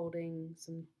 holding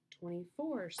some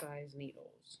 24 size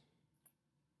needles.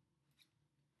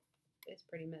 It's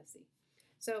pretty messy.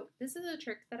 So this is a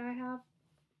trick that I have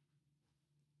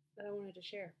that I wanted to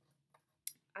share.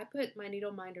 I put my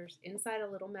needle minders inside a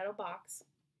little metal box,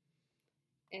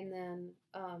 and then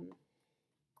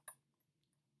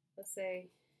let's say,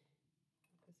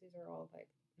 because these are all like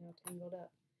now tangled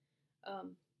up,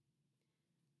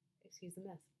 excuse the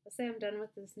mess. Let's say I'm done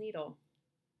with this needle,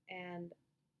 and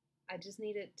I just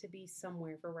need it to be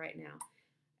somewhere for right now.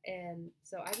 And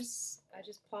so I just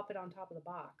plop it on top of the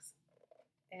box.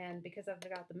 And because I've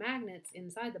got the magnets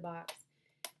inside the box,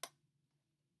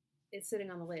 it's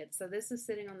sitting on the lid. So this is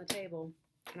sitting on the table,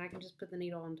 and I can just put the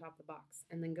needle on top of the box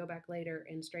and then go back later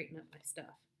and straighten up my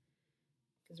stuff.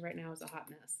 Because right now it's a hot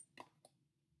mess.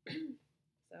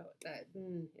 So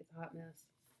it's a hot mess.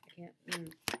 I can't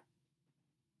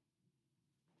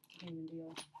even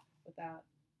deal with that.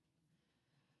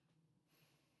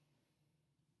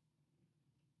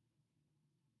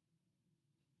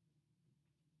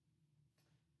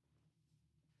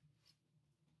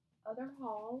 other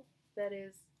haul that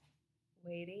is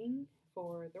waiting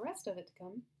for the rest of it to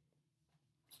come.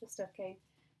 The stuff came.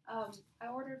 I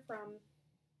ordered from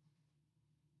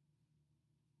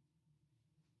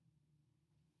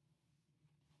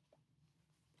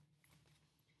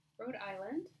Rhode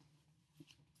Island,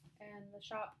 and the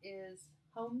shop is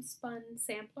Homespun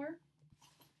Sampler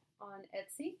on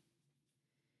Etsy,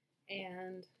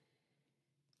 and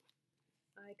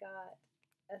I got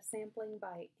a sampling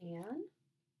by Anne,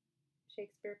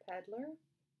 Shakespeare Peddler.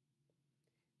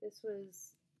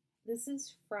 This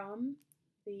is from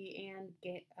the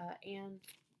Anne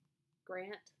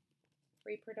Grant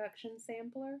reproduction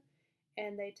sampler,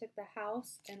 and they took the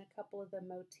house and a couple of the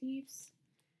motifs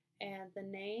and the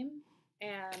name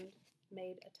and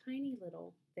made a tiny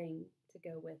little thing to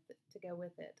go with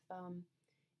it.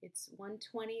 It's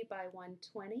 120 by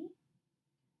 120,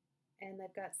 and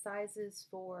they've got sizes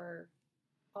for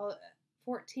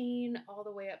 14 all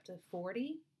the way up to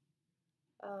 40.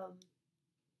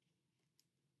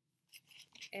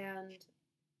 And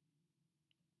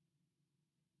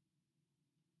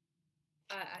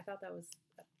I thought that was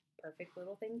a perfect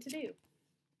little thing to do.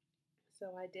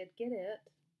 So I did get it,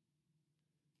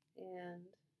 and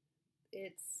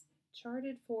it's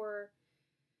charted for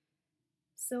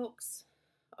silks,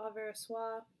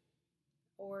 Aversois,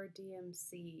 or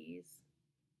DMCs,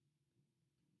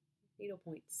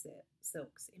 needlepoint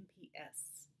silks,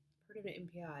 MPS. I've heard of it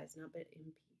MPIs, not but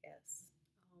MPS.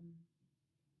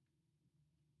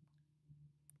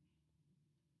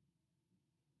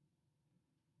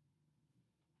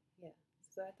 Yeah,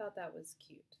 so I thought that was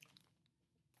cute,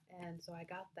 and so I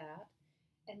got that.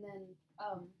 And then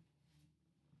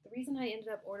the reason I ended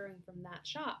up ordering from that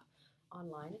shop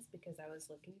online is because I was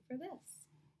looking for this.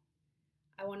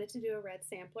 I wanted to do a red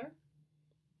sampler.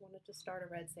 Wanted to start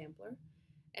a red sampler.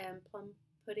 And plum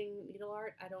pudding needle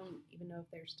art, I don't even know if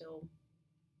they're still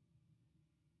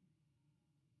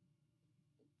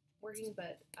working,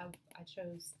 but I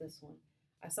chose this one.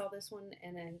 I saw this one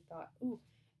and I thought, ooh,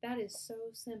 that is so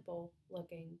simple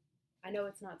looking. I know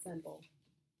it's not simple,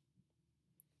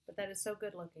 but that is so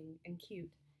good looking and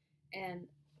cute. And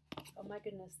oh my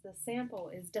goodness, the sample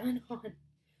is done on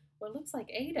what looks like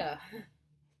Ada.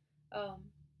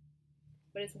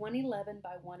 But it's 111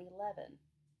 by 111.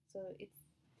 So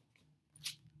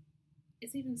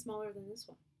it's even smaller than this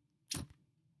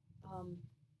one.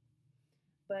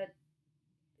 But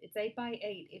it's 8 by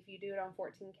 8 if you do it on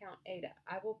 14 count Ada.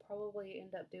 I will probably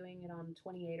end up doing it on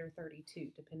 28 or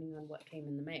 32, depending on what came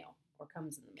in the mail or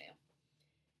comes in the mail.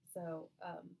 So,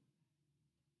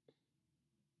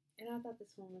 and I thought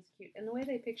this one was cute. And the way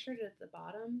they pictured it at the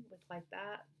bottom with like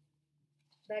that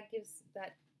gives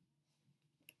that,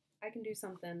 I can do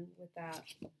something with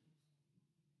that.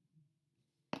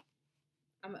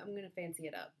 I'm going to fancy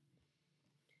it up.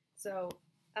 So,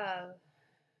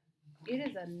 it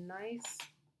is a nice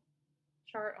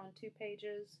chart on 2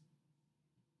 pages,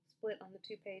 split on the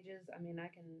 2 pages. I mean, I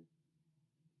can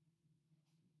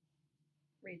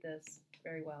read this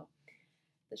very well.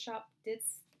 The shop did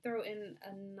throw in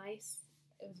a nice,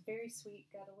 it was very sweet,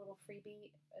 got a little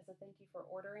freebie as a thank you for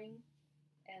ordering.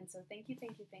 And so thank you,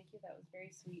 thank you, thank you. That was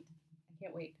very sweet. I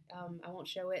can't wait. I won't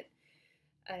show it,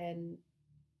 and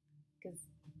because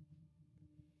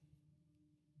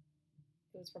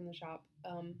it was from the shop.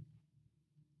 But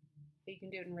you can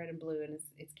do it in red and blue, and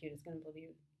it's cute. It's going to be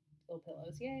little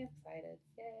pillows. Yay, excited.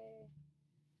 Yay.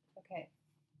 Okay.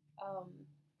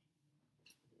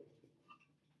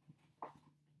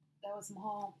 That was some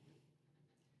haul.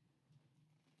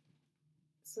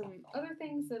 Some other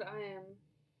things that I am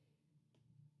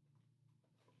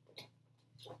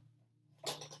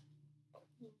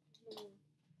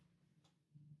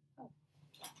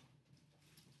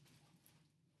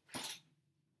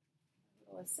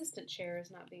assistant chair is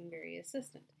not being very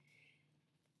assistant.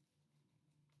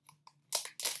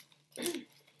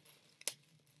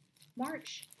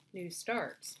 March, new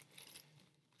starts.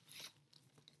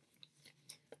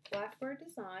 Blackbird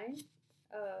design.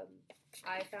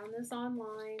 I found this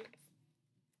online.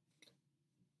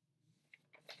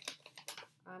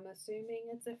 I'm assuming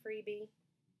it's a freebie.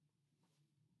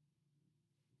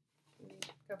 Let me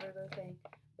cover the thing.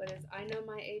 But it's I know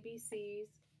my ABCs,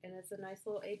 and it's a nice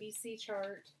little ABC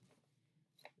chart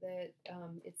that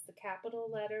it's the capital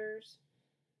letters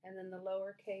and then the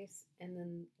lowercase and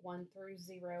then 1 through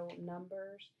 0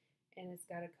 numbers, and it's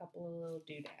got a couple of little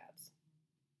doodads.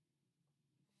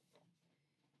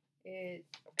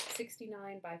 It's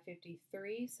 69 by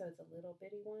 53, so it's a little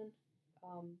bitty one.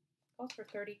 Calls for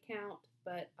 30 count,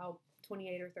 but I'll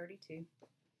 28 or 32.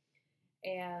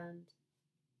 And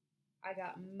I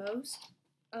got most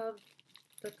of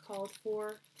the called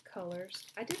for colors.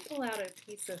 I did pull out a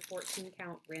piece of 14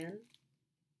 count Ren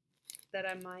that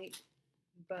I might,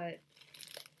 but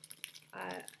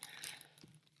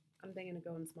I'm thinking of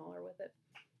going smaller with it.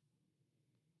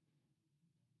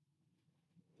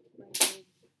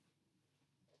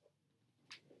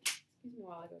 Excuse me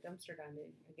while I go dumpster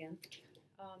diving again.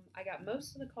 I got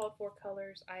most of the called for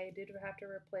colors. I did have to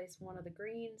replace one of the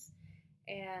greens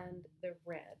and the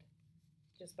red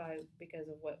just because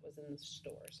of what was in the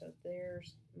store. So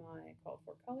there's my called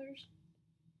for colors.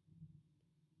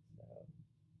 So,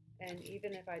 and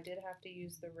even if I did have to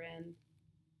use the Ren,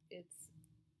 it's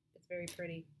very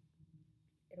pretty.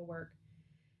 It'll work,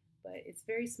 but it's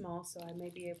very small, so I may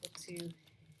be able to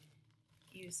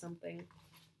use something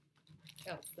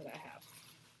else that I have.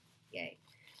 Yay.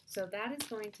 So that is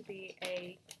going to be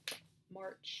a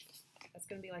March, that's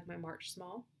going to be like my March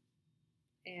small.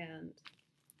 And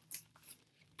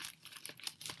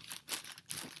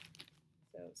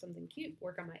so something cute,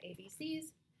 work on my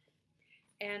ABCs.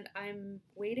 And I'm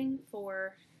waiting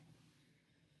for,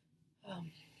 I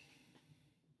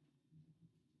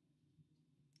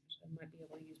might be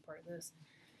able to use part of this.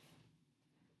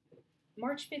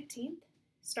 March 15th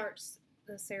starts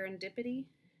the Serendipity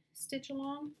stitch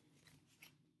along.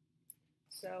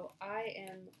 So I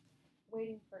am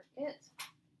waiting for it.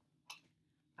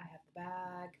 I have the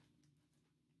bag.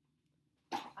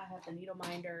 I have the needle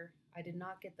minder. I did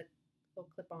not get the little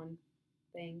clip-on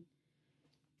thing.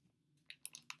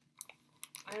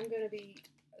 I'm going to be,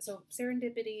 so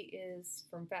Serendipity is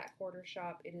from Fat Quarter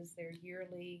Shop. It is their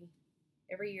yearly,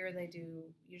 every year they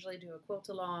usually do a quilt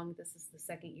along. This is the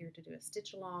second year to do a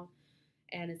stitch along.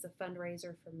 And it's a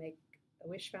fundraiser for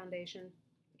Make-A-Wish Foundation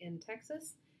in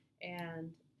Texas.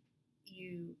 And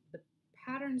the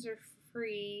patterns are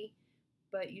free,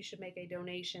 but you should make a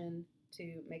donation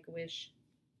to Make-A-Wish.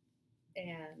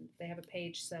 And they have a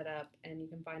page set up, and you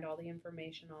can find all the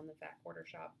information on the Fat Quarter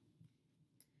Shop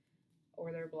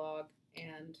or their blog.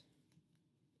 And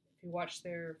if you watch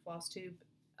their Flosstube,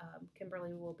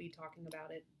 Kimberly will be talking about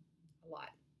it a lot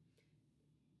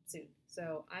soon.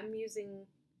 So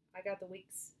I got the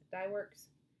WIPS Dye Works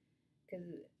because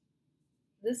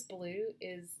this blue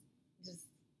is just,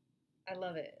 I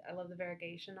love it. I love the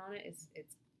variegation on it.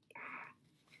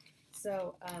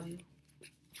 So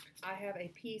I have a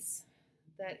piece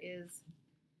that is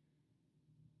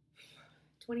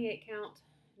 28 count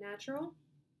natural.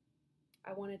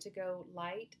 I wanted to go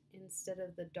light instead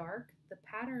of the dark. The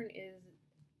pattern is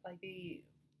like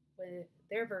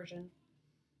their version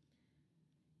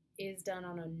is done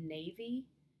on a navy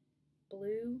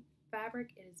blue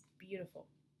fabric. It is beautiful,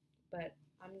 but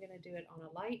I'm gonna do it on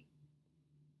a light,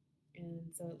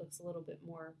 and so it looks a little bit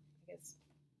more, I guess,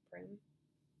 prim.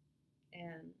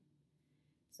 And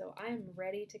so I am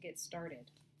ready to get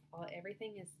started.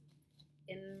 Everything is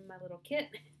in my little kit,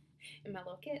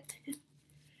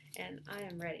 and I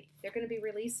am ready. They're going to be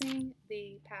releasing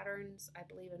the patterns, I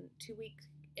believe, in 2-week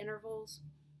intervals.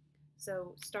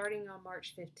 So starting on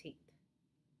March 15th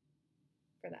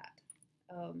for that.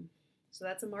 So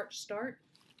that's a March start.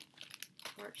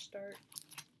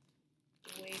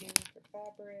 Waiting for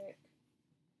fabric.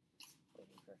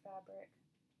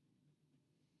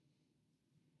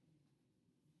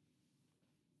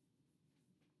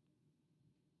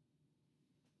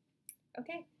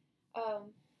 Okay.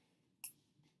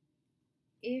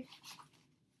 If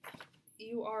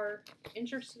you are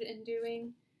interested in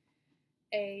doing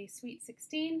a Sweet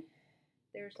 16,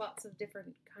 there's lots of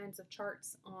different kinds of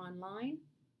charts online,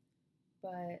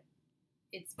 but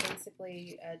it's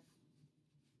basically a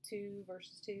 2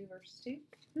 versus 2 versus 2.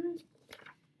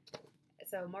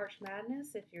 So March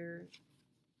Madness, if you're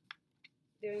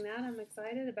doing that, I'm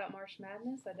excited about March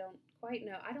Madness. I don't quite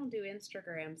know. I don't do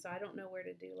Instagram, so I don't know where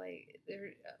to do, like,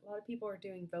 a lot of people are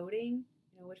doing voting,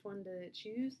 which one to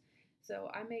choose. So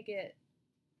I may get,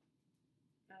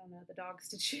 I don't know, the dogs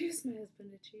to choose, my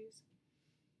husband to choose.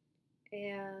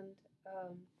 And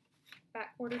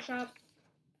Fat Quarter Shop,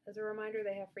 as a reminder,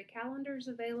 they have free calendars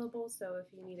available. So if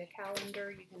you need a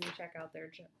calendar, you can check out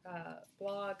their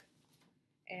blog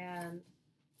and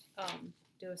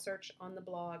do a search on the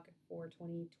blog for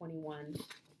 2021.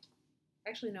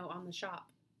 Actually, no, on the shop,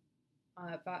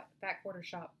 Fat Quarter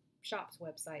Shop's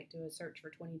website. Do a search for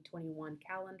 2021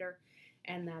 calendar,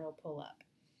 and that'll pull up.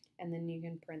 And then you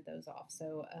can print those off.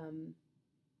 So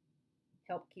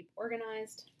help keep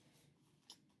organized.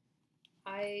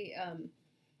 I'm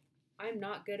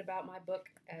not good about my book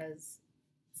as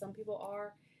some people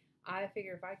are. I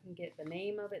figure if I can get the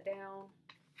name of it down,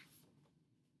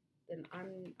 then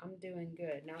I'm doing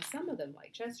good. Now some of them,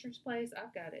 like Chester's Place,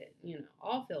 I've got it,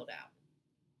 all filled out.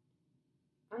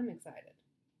 I'm excited,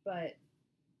 but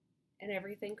and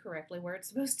everything correctly where it's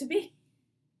supposed to be.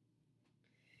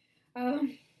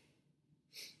 Um,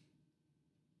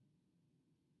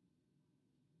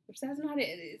 which that's not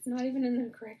it. It's not even in the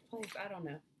correct place. I don't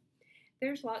know.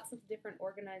 There's lots of different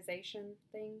organization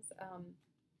things.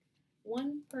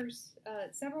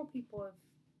 Several people have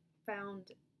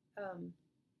found, um,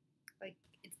 like,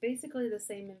 it's basically the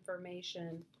same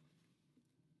information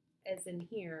as in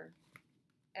here,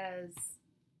 as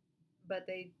but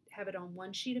they have it on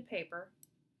one sheet of paper,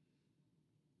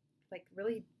 like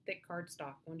really thick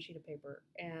cardstock, one sheet of paper,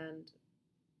 and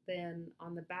then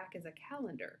on the back is a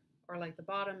calendar, or like the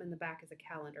bottom and the back is a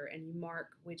calendar, and you mark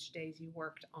which days you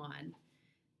worked on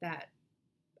that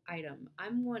item.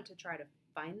 I'm want to try to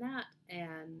find that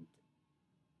and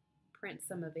print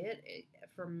some of it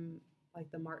from like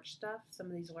the March stuff, some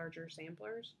of these larger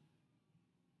samplers,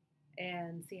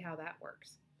 and see how that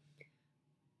works.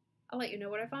 I'll let you know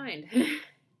what I find.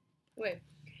 Wait,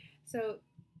 so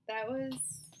that was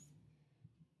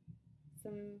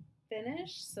some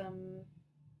finish, some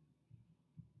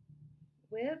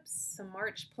WIPS, some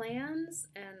March plans,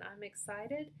 and I'm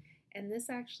excited. And this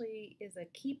actually is a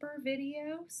keeper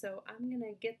video, so I'm going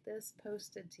to get this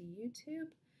posted to YouTube,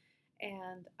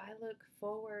 and I look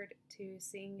forward to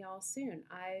seeing y'all soon.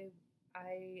 I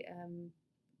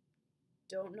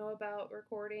don't know about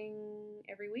recording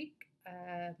every week.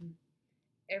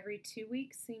 Every 2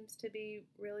 weeks seems to be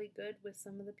really good with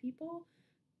some of the people.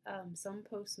 Some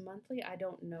post monthly. I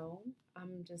don't know.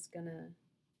 I'm just going to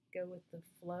go with the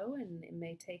flow, and it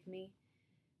may take me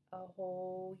a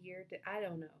whole year to, I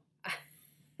don't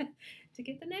know, to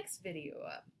get the next video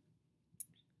up.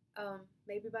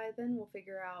 Maybe by then we'll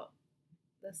figure out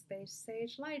the space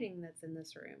sage lighting that's in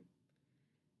this room.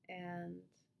 And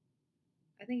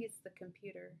I think it's the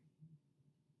computer.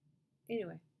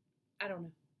 Anyway, I don't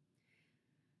know.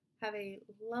 Have a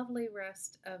lovely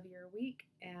rest of your week,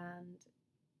 and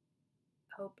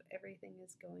hope everything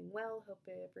is going well. Hope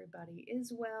everybody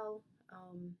is well.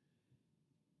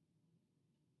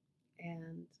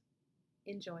 And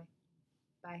enjoy.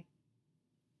 Bye.